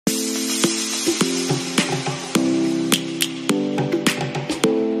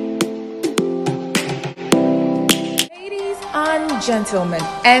and gentlemen,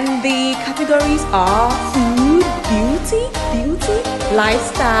 and the categories are food, beauty,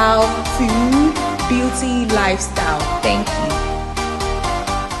 lifestyle, food, beauty, lifestyle. Thank you.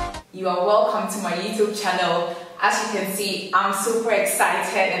 You are welcome to my YouTube channel. As you can see, I'm super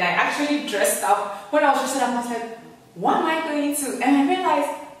excited, and I actually dressed up. When I was dressing up, I was like, what am I going to? And I realized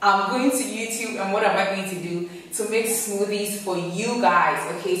I'm going to YouTube, and what am I going to do? To make smoothies for you guys.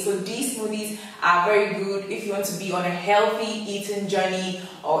 Okay, so these smoothies are very good if you want to be on a healthy eating journey,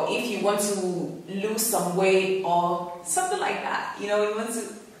 or if you want to lose some weight or something like that. You know, you want to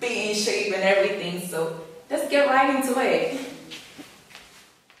be in shape and everything. So let's get right into it.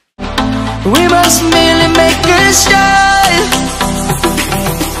 We must merely make a start.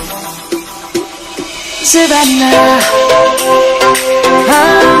 Savannah,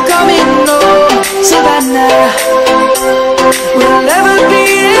 I'm coming home. Savannah, we'll never be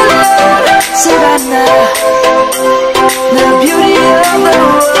alone. Savannah, the beauty of the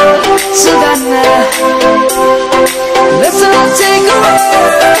world. Savannah, let's all take a walk.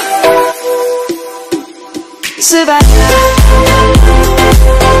 Savannah.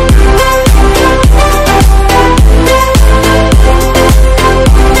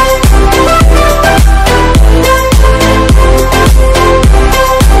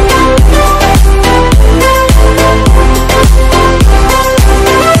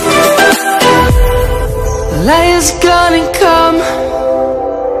 Lion's gonna come.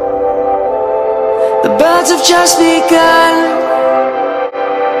 The birds have just begun.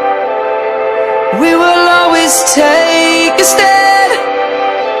 We will always take a stand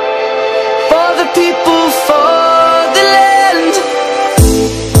for the people, for the land.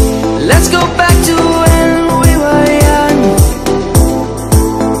 Let's go back to when we were young.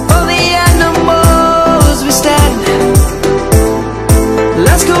 For the animals we stand.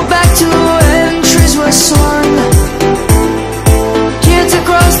 Let's go back to when trees were swung. Kids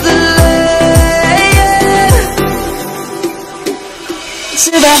across the land.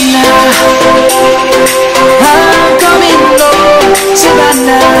 Savannah, I'm coming home.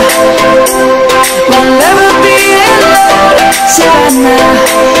 Savannah, we'll never be alone. Savannah,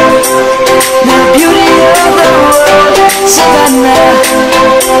 the beauty of the world. Savannah,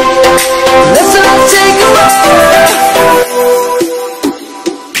 let's all take a walk.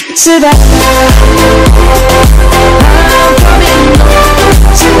 Savannah, I'm coming home.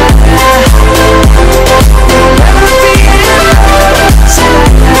 Savannah, we'll never be alone.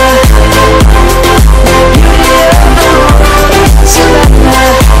 Savannah, the beauty of the world. Savannah,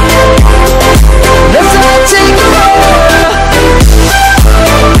 let's all take a walk.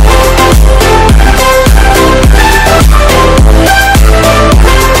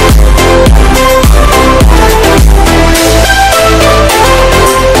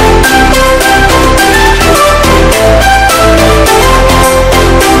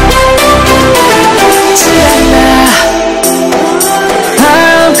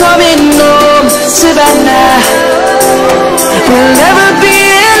 Savannah, we'll never be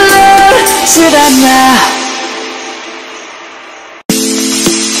alone. Savannah.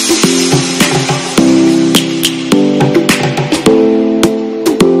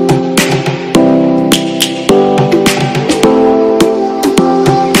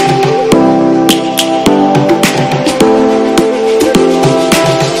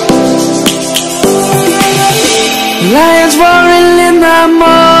 Lions roaring in the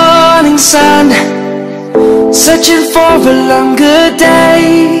morning sun, searching for a longer day.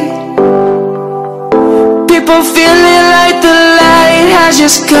 People feeling like the light has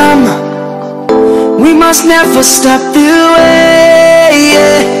just come. We must never stop the way.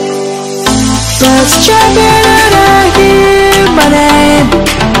 Birds chirping and I hear my name,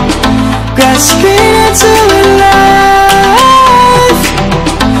 grasping into life.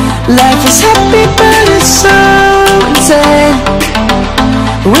 Life is happy but it's so insane.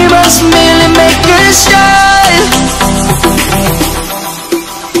 We must merely make a start.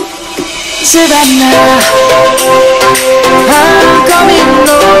 Savannah, I'm coming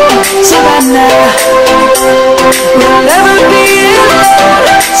home. Savannah, we'll never be alone.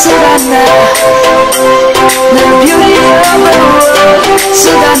 Savannah, the beauty of the world.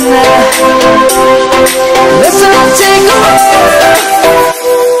 Savannah, let's all take a walk.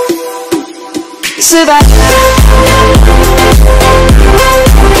 Savannah.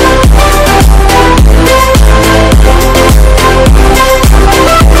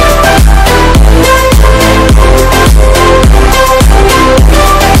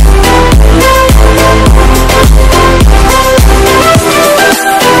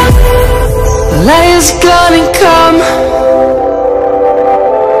 Lion's gonna come.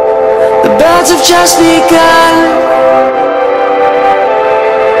 The birds have just begun.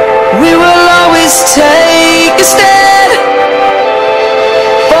 must take a stand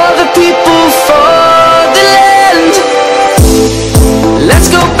for the people, for the land. Let's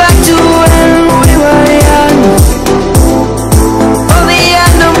go back to when we were young. For the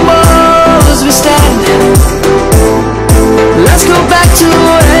animals we stand. Let's go back to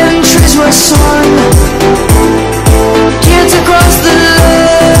when trees were swung. Kids across the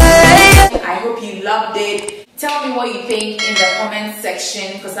lane. I hope you loved it. Tell me what you think in the comment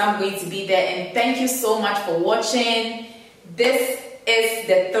section because I'm going to be there. And thank you so much for watching. This is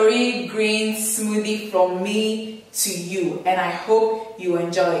the 3 green smoothie from me to you, and I hope you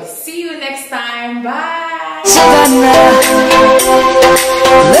enjoy. See you next time. Bye.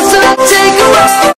 Let's take a ride.